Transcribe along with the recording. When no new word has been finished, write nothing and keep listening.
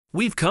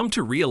We've come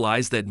to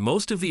realize that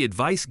most of the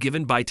advice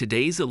given by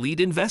today's elite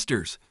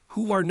investors,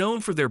 who are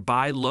known for their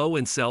buy low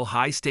and sell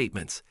high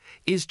statements,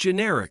 is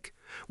generic,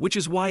 which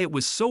is why it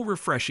was so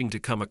refreshing to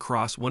come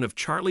across one of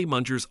Charlie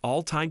Munger's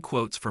all-time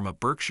quotes from a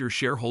Berkshire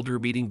shareholder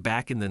meeting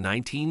back in the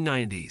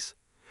 1990s.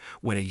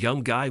 When a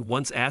young guy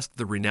once asked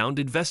the renowned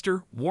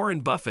investor, Warren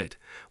Buffett,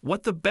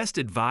 what the best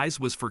advice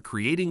was for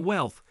creating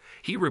wealth,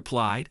 he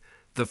replied,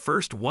 "The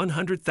first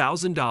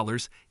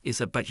 $100,000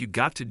 is but you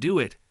got to do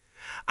it.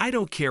 I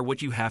don't care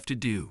what you have to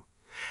do.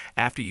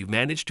 After you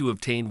manage to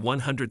obtain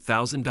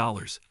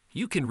 $100,000,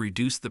 you can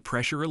reduce the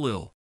pressure a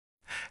little."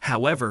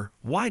 However,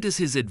 why does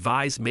his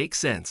advice make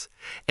sense?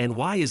 And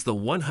why is the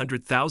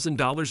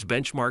 $100,000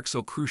 benchmark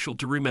so crucial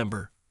to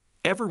remember?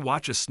 Ever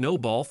watch a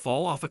snowball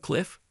fall off a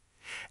cliff?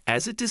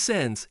 As it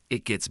descends,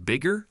 it gets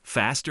bigger,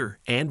 faster,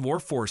 and more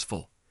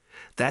forceful.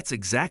 That's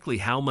exactly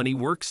how money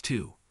works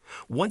too.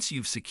 Once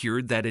you've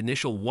secured that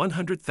initial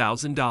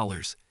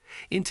 $100,000,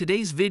 in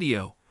today's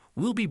video,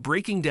 we'll be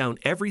breaking down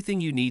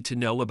everything you need to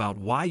know about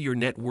why your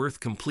net worth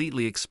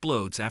completely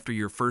explodes after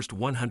your first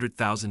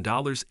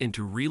 $100,000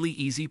 into really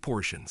easy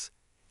portions.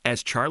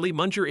 As Charlie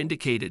Munger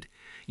indicated,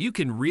 you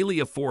can really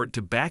afford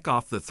to back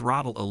off the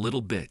throttle a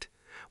little bit,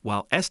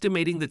 while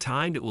estimating the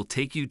time it will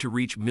take you to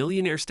reach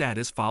millionaire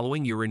status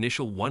following your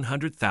initial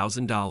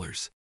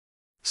 $100,000.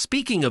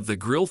 Speaking of the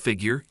grill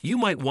figure, you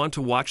might want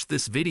to watch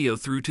this video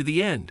through to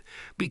the end,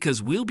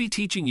 because we'll be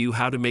teaching you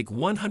how to make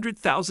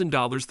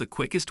 $100,000 the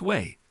quickest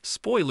way.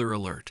 Spoiler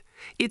alert,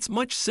 it's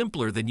much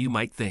simpler than you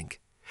might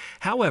think.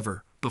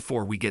 However,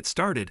 before we get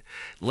started,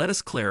 let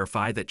us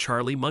clarify that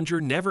Charlie Munger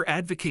never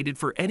advocated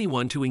for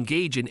anyone to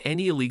engage in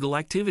any illegal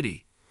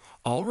activity.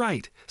 All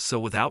right, so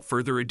without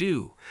further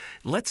ado,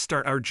 let's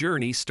start our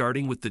journey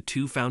starting with the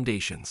two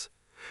foundations.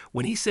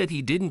 When he said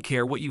he didn't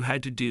care what you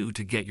had to do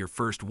to get your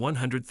first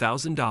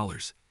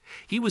 $100,000,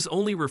 he was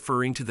only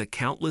referring to the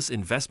countless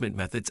investment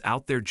methods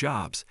out there,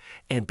 jobs,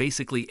 and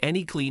basically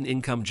any clean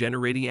income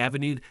generating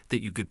avenue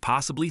that you could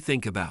possibly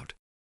think about.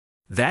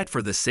 That,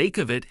 for the sake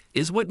of it,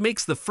 is what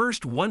makes the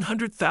first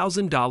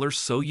 $100,000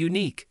 so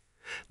unique.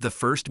 The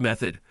first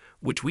method,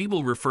 which we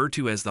will refer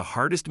to as the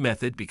hardest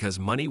method because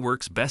money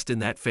works best in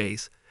that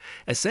phase,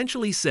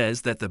 essentially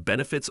says that the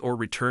benefits or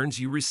returns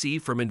you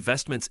receive from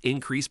investments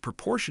increase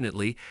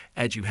proportionately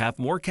as you have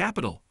more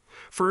capital.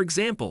 For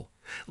example,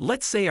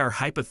 let's say our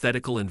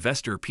hypothetical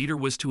investor Peter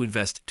was to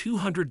invest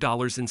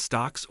 $200 in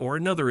stocks or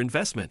another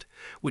investment,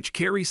 which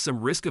carries some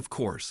risk of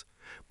course,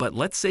 but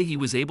let's say he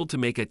was able to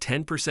make a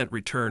 10%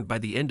 return by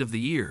the end of the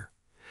year.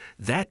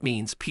 That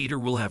means Peter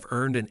will have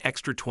earned an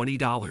extra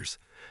 $20,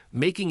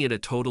 making it a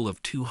total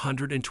of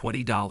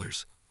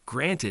 $220.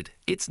 Granted,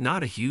 it's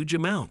not a huge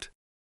amount.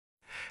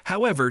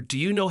 However, do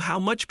you know how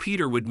much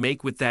Peter would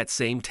make with that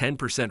same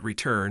 10%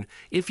 return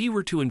if he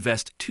were to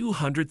invest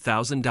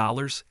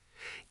 $200,000?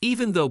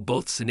 Even though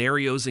both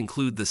scenarios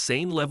include the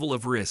same level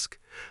of risk,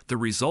 the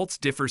results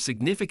differ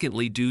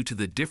significantly due to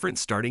the different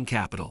starting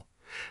capital.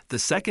 The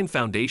second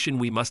foundation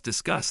we must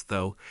discuss,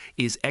 though,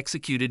 is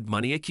executed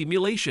money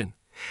accumulation.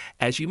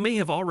 As you may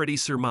have already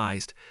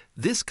surmised,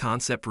 this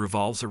concept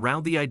revolves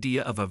around the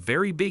idea of a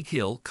very big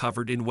hill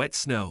covered in wet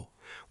snow,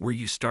 where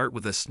you start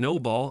with a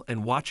snowball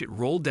and watch it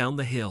roll down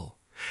the hill.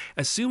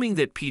 Assuming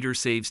that Peter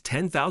saves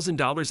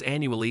 $10,000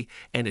 annually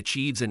and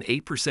achieves an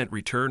 8%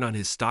 return on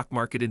his stock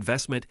market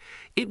investment,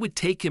 it would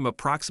take him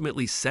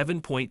approximately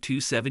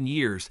 7.27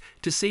 years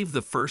to save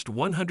the first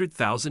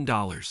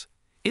 $100,000.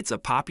 It's a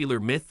popular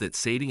myth that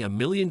saving $1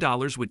 million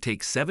would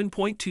take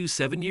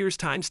 7.27 years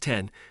times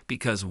 10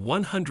 because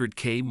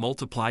 100K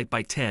multiplied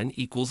by 10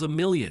 equals $1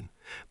 million.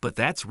 But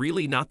that's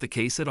really not the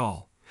case at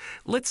all.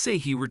 Let's say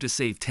he were to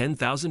save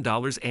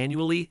 $10,000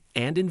 annually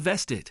and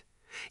invest it.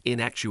 In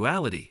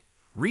actuality,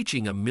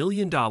 reaching $1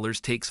 million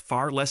takes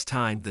far less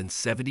time than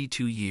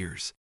 72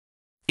 years.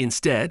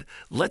 Instead,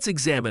 let's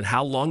examine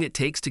how long it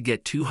takes to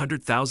get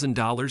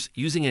 $200,000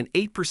 using an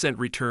 8%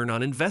 return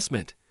on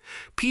investment.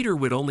 Peter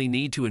would only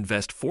need to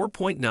invest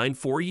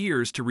 4.94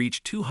 years to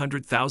reach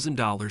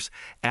 $200,000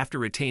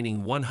 after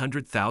attaining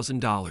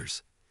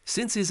 $100,000.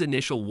 Since his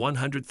initial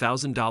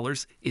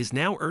 $100,000 is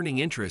now earning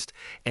interest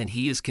and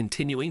he is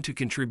continuing to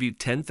contribute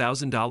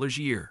 $10,000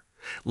 a year,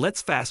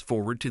 let's fast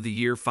forward to the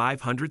year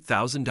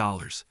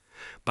 $500,000.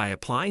 By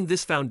applying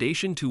this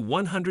foundation to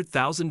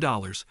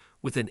 $100,000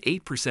 with an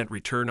 8%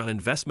 return on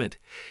investment,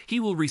 he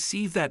will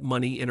receive that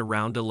money in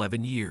around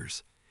 11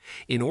 years.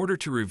 In order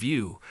to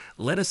review,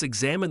 let us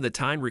examine the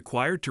time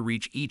required to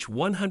reach each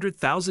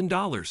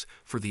 $100,000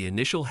 for the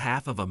initial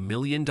half of $1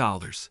 million.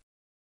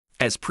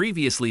 As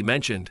previously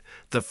mentioned,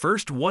 the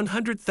first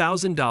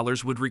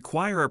 $100,000 would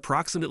require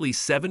approximately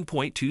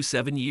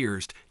 7.27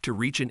 years to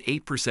reach an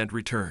 8%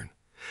 return.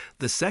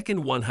 The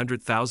second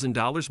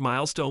 $100,000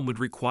 milestone would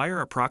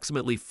require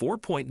approximately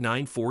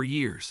 4.94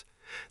 years.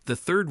 The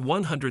third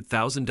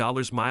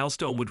 $100,000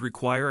 milestone would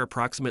require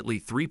approximately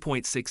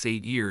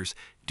 3.68 years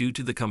due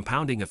to the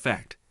compounding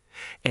effect.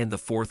 And the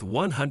fourth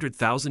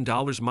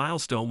 $100,000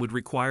 milestone would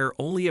require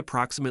only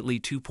approximately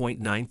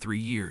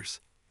 2.93 years.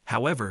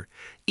 However,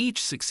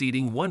 each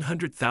succeeding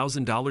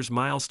 $100,000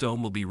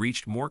 milestone will be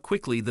reached more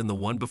quickly than the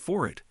one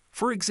before it.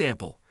 For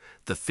example,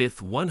 the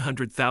fifth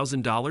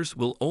 $100,000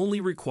 will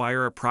only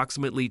require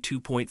approximately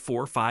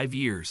 2.45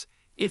 years,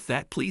 if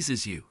that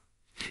pleases you.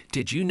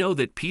 Did you know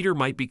that Peter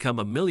might become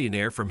a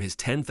millionaire from his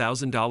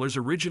 $10,000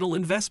 original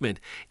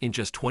investment in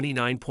just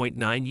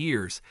 29.9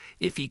 years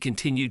if he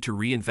continued to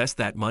reinvest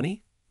that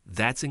money?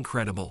 That's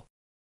incredible.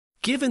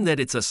 Given that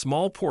it's a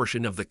small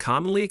portion of the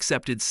commonly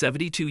accepted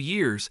 72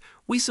 years,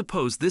 we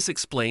suppose this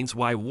explains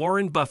why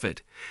Warren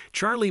Buffett,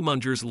 Charlie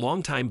Munger's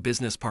longtime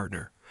business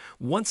partner,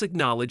 once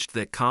acknowledged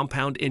that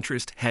compound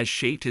interest has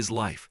shaped his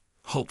life.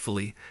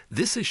 Hopefully,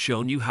 this has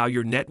shown you how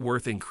your net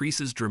worth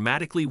increases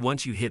dramatically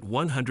once you hit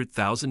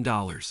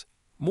 $100,000.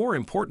 More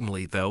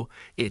importantly, though,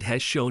 it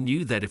has shown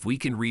you that if we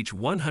can reach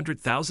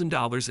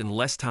 $100,000 in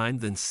less time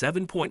than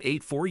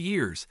 7.84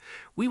 years,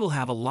 we will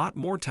have a lot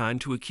more time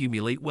to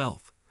accumulate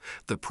wealth.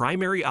 The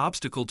primary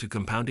obstacle to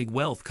compounding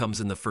wealth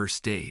comes in the first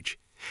stage,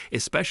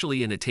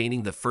 especially in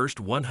attaining the first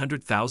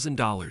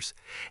 $100,000.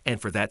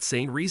 And for that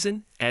same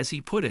reason, as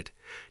he put it,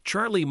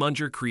 Charlie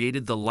Munger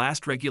created the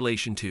last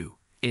regulation to,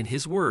 in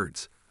his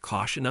words,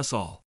 caution us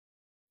all.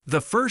 The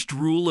first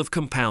rule of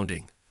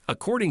compounding,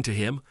 according to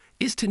him,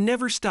 is to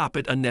never stop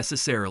it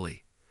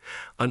unnecessarily.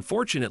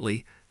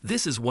 Unfortunately,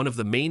 this is one of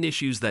the main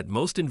issues that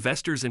most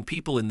investors and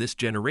people in this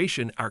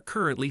generation are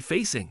currently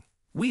facing.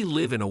 We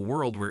live in a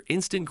world where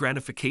instant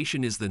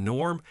gratification is the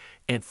norm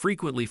and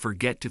frequently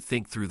forget to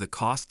think through the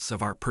costs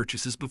of our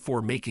purchases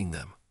before making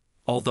them.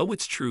 Although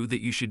it's true that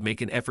you should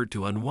make an effort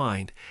to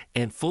unwind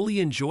and fully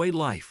enjoy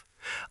life,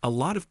 a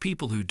lot of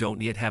people who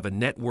don't yet have a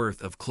net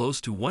worth of close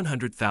to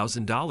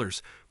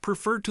 $100,000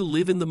 prefer to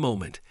live in the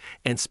moment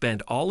and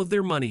spend all of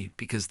their money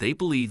because they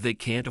believe they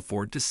can't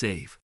afford to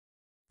save.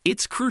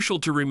 It's crucial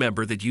to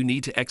remember that you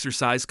need to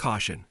exercise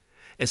caution,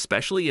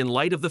 especially in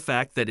light of the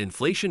fact that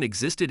inflation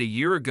existed a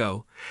year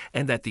ago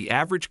and that the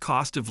average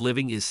cost of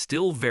living is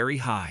still very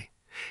high.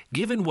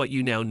 Given what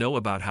you now know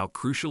about how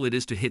crucial it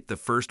is to hit the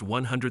first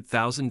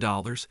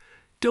 $100,000,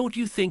 don't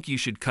you think you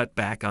should cut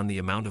back on the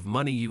amount of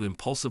money you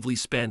impulsively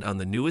spend on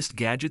the newest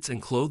gadgets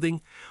and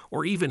clothing,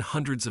 or even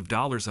hundreds of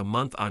dollars a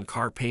month on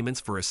car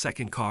payments for a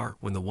second car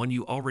when the one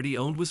you already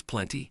owned was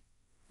plenty?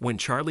 When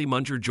Charlie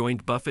Munger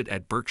joined Buffett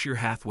at Berkshire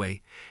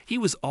Hathaway, he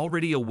was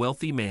already a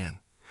wealthy man.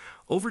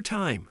 Over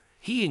time,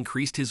 he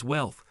increased his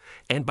wealth,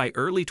 and by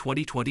early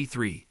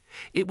 2023,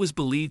 it was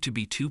believed to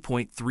be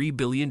 $2.3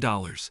 billion.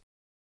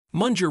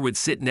 Munger would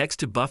sit next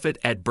to Buffett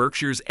at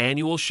Berkshire's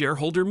annual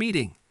shareholder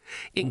meeting,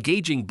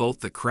 engaging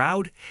both the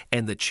crowd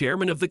and the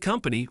chairman of the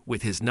company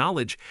with his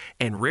knowledge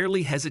and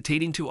rarely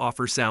hesitating to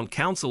offer sound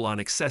counsel on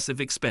excessive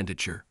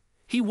expenditure.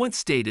 He once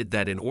stated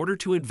that in order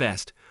to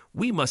invest,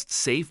 we must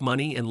save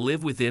money and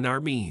live within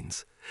our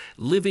means.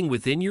 Living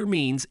within your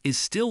means is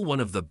still one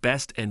of the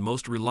best and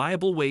most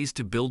reliable ways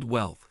to build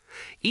wealth,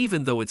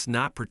 even though it's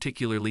not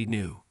particularly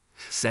new.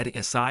 Setting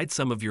aside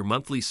some of your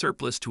monthly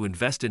surplus to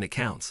invest in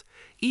accounts,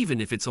 even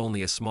if it's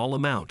only a small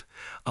amount,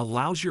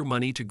 allows your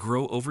money to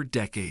grow over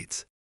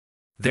decades.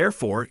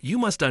 Therefore, you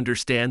must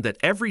understand that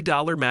every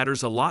dollar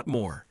matters a lot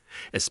more,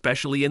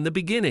 especially in the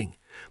beginning,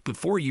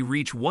 before you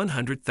reach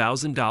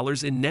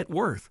 $100,000 in net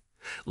worth.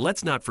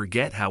 Let's not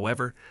forget,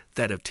 however,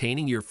 that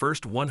obtaining your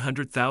first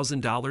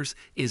 $100,000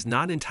 is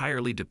not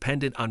entirely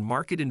dependent on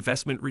market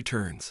investment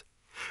returns.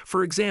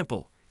 For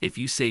example, if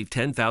you save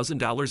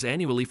 $10,000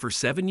 annually for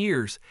 7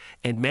 years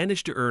and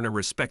manage to earn a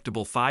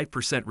respectable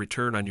 5%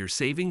 return on your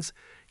savings,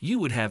 you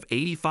would have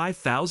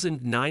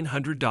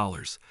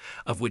 $85,900,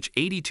 of which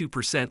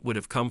 82% would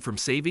have come from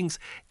savings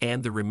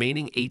and the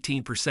remaining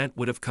 18%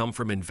 would have come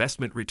from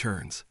investment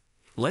returns.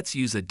 Let's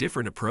use a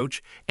different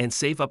approach and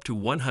save up to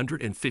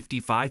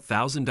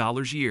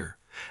 $155,000 a year,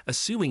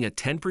 assuming a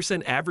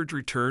 10% average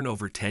return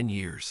over 10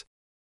 years.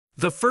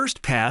 The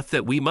first path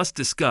that we must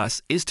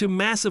discuss is to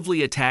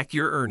massively attack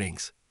your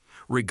earnings.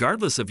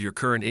 Regardless of your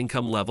current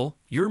income level,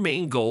 your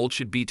main goal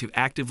should be to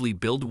actively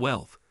build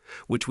wealth,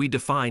 which we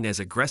define as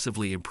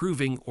aggressively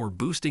improving or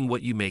boosting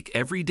what you make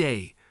every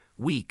day,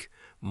 week,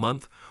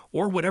 month,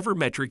 or whatever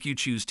metric you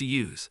choose to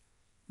use.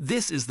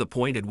 This is the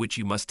point at which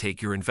you must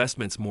take your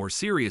investments more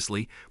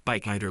seriously by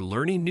either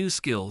learning new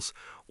skills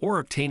or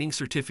obtaining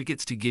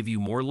certificates to give you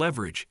more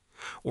leverage.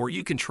 Or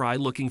you can try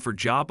looking for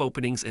job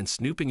openings and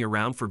snooping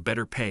around for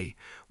better pay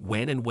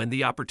when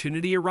the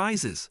opportunity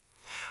arises.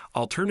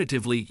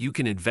 Alternatively, you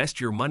can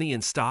invest your money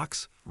in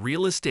stocks,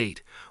 real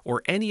estate,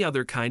 or any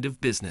other kind of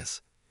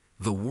business.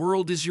 The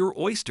world is your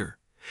oyster.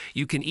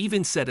 You can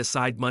even set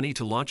aside money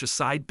to launch a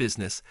side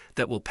business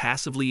that will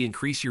passively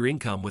increase your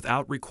income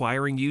without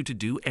requiring you to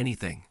do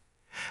anything.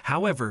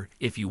 However,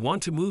 if you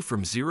want to move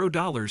from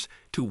 $0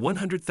 to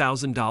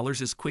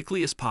 $100,000 as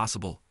quickly as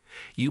possible,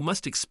 you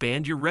must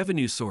expand your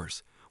revenue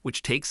source,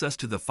 which takes us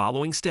to the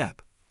following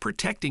step: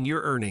 protecting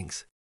your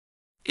earnings.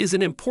 Is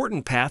an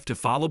important path to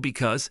follow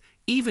because,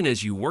 even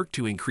as you work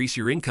to increase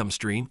your income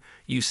stream,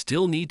 you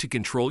still need to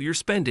control your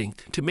spending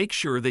to make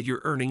sure that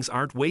your earnings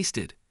aren't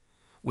wasted.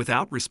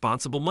 Without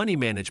responsible money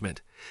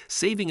management,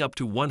 saving up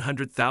to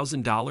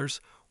 $100,000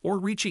 or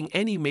reaching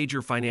any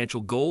major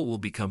financial goal will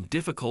become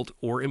difficult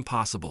or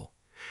impossible.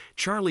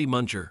 Charlie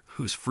Munger,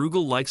 whose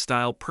frugal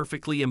lifestyle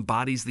perfectly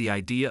embodies the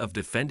idea of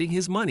defending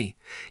his money,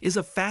 is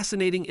a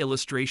fascinating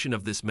illustration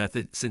of this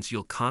method since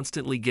you'll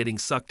constantly getting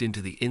sucked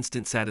into the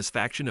instant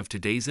satisfaction of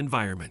today's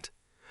environment.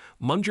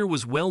 Munger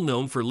was well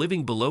known for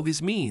living below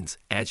his means,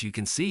 as you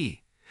can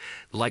see.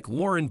 Like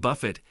Warren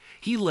Buffett,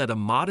 he led a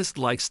modest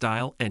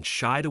lifestyle and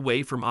shied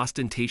away from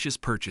ostentatious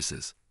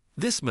purchases.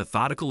 This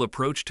methodical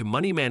approach to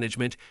money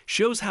management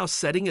shows how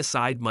setting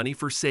aside money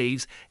for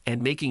saves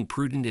and making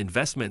prudent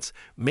investments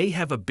may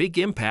have a big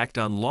impact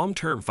on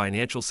long-term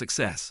financial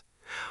success.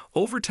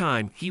 Over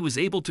time, he was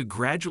able to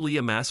gradually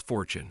amass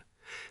fortune.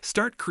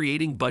 Start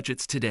creating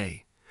budgets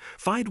today.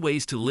 Find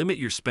ways to limit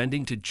your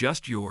spending to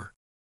just your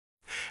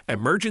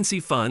emergency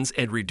funds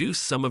and reduce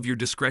some of your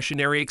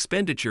discretionary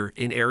expenditure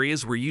in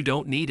areas where you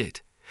don't need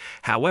it.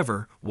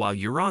 However, while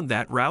you're on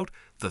that route,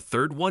 the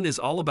third one is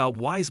all about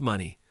wise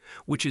money,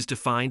 which is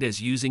defined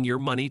as using your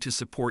money to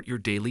support your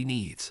daily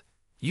needs.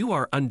 You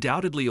are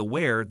undoubtedly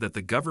aware that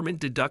the government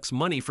deducts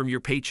money from your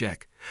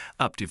paycheck,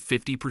 up to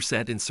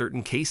 50% in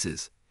certain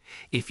cases,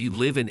 if you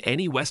live in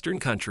any Western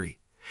country.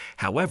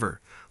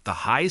 However, the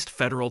highest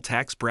federal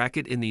tax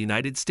bracket in the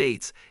United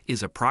States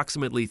is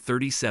approximately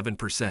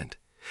 37%.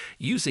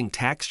 Using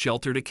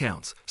tax-sheltered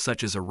accounts,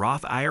 such as a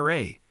Roth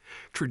IRA,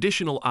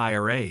 traditional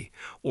IRA,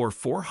 or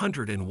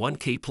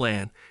 401k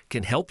plan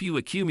can help you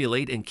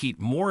accumulate and keep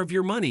more of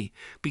your money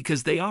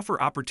because they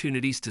offer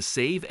opportunities to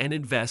save and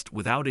invest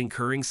without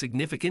incurring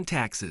significant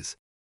taxes.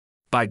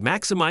 By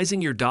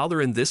maximizing your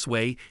dollar in this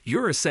way,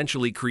 you're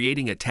essentially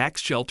creating a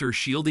tax shelter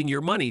shielding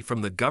your money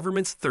from the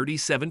government's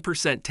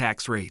 37%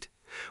 tax rate.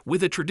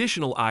 With a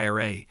traditional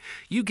IRA,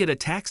 you get a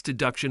tax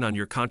deduction on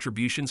your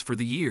contributions for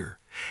the year.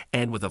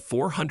 And with a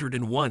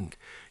 401,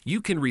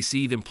 you can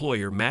receive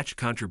employer-matched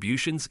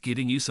contributions,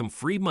 getting you some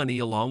free money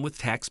along with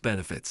tax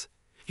benefits.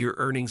 Your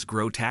earnings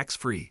grow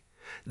tax-free.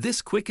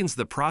 This quickens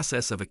the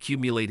process of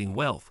accumulating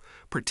wealth,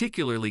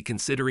 particularly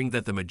considering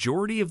that the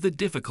majority of the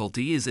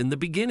difficulty is in the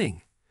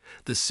beginning.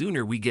 The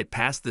sooner we get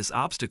past this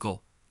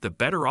obstacle, the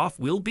better off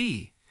we'll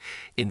be.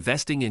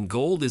 Investing in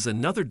gold is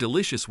another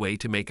delicious way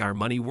to make our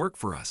money work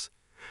for us.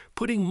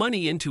 Putting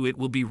money into it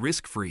will be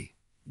risk-free.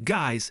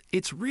 Guys,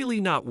 it's really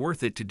not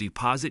worth it to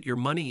deposit your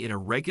money in a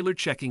regular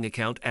checking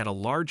account at a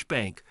large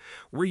bank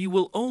where you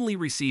will only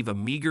receive a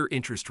meager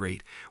interest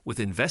rate. With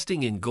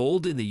investing in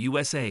gold in the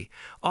USA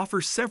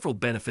offers several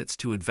benefits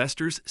to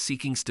investors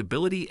seeking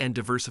stability and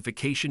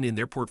diversification in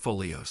their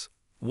portfolios.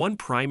 One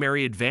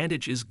primary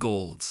advantage is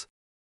gold's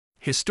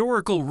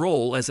historical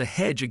role as a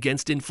hedge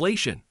against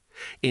inflation.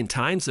 In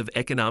times of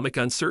economic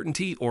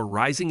uncertainty or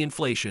rising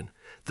inflation,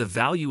 the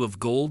value of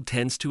gold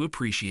tends to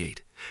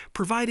appreciate,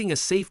 providing a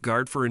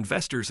safeguard for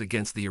investors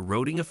against the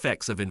eroding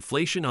effects of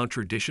inflation on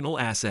traditional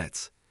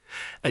assets.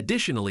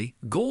 Additionally,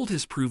 gold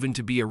has proven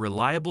to be a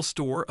reliable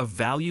store of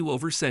value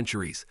over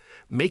centuries,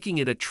 making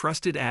it a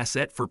trusted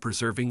asset for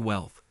preserving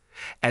wealth.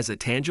 As a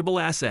tangible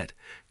asset,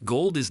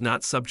 gold is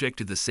not subject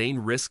to the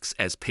same risks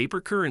as paper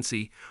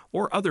currency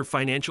or other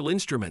financial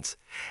instruments,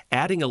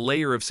 adding a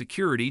layer of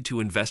security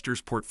to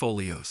investors'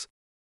 portfolios.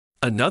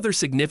 Another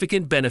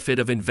significant benefit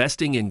of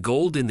investing in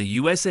gold in the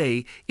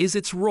USA is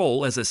its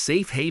role as a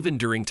safe haven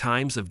during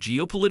times of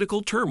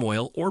geopolitical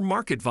turmoil or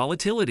market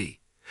volatility.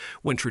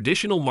 When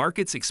traditional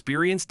markets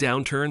experience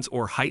downturns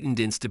or heightened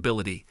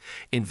instability,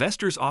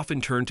 investors often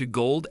turn to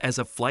gold as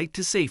a flight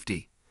to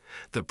safety.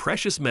 The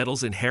precious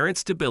metal's inherent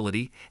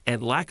stability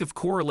and lack of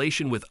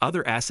correlation with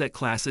other asset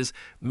classes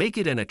make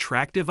it an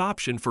attractive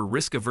option for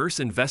risk-averse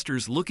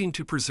investors looking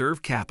to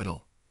preserve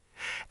capital.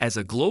 As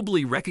a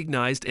globally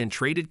recognized and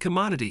traded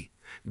commodity,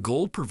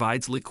 gold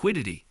provides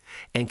liquidity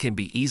and can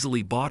be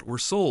easily bought or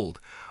sold,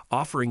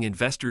 offering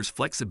investors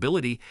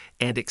flexibility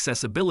and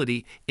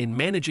accessibility in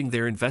managing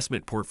their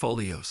investment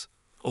portfolios.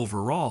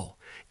 Overall,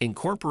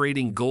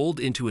 incorporating gold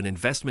into an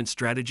investment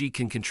strategy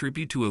can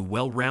contribute to a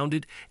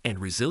well-rounded and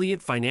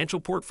resilient financial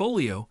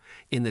portfolio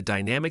in the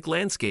dynamic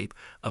landscape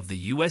of the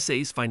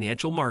USA's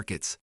financial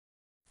markets.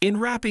 In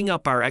wrapping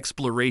up our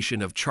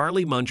exploration of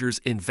Charlie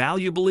Munger's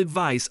invaluable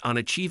advice on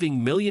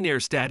achieving millionaire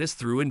status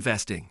through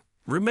investing,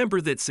 remember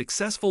that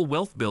successful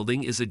wealth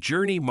building is a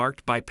journey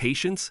marked by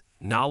patience,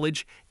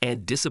 knowledge,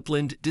 and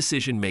disciplined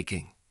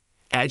decision-making.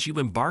 As you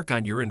embark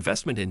on your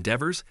investment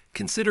endeavors,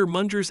 consider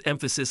Munger's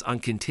emphasis on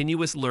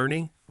continuous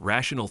learning,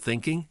 rational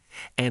thinking,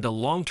 and a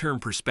long-term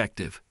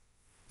perspective.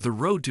 The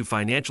road to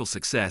financial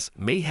success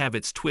may have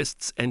its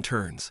twists and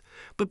turns,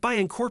 but by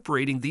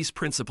incorporating these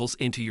principles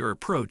into your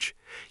approach,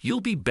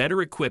 you'll be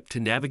better equipped to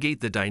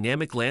navigate the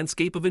dynamic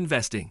landscape of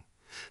investing.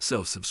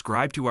 So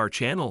subscribe to our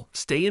channel,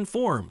 stay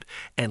informed,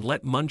 and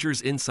let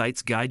Munger's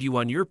insights guide you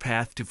on your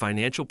path to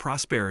financial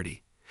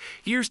prosperity.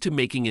 Here's to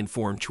making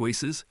informed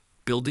choices,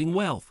 building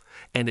wealth,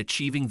 and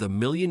achieving the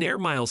millionaire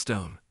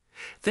milestone.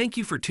 Thank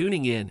you for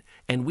tuning in,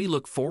 and we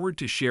look forward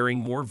to sharing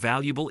more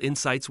valuable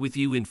insights with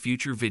you in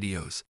future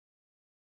videos.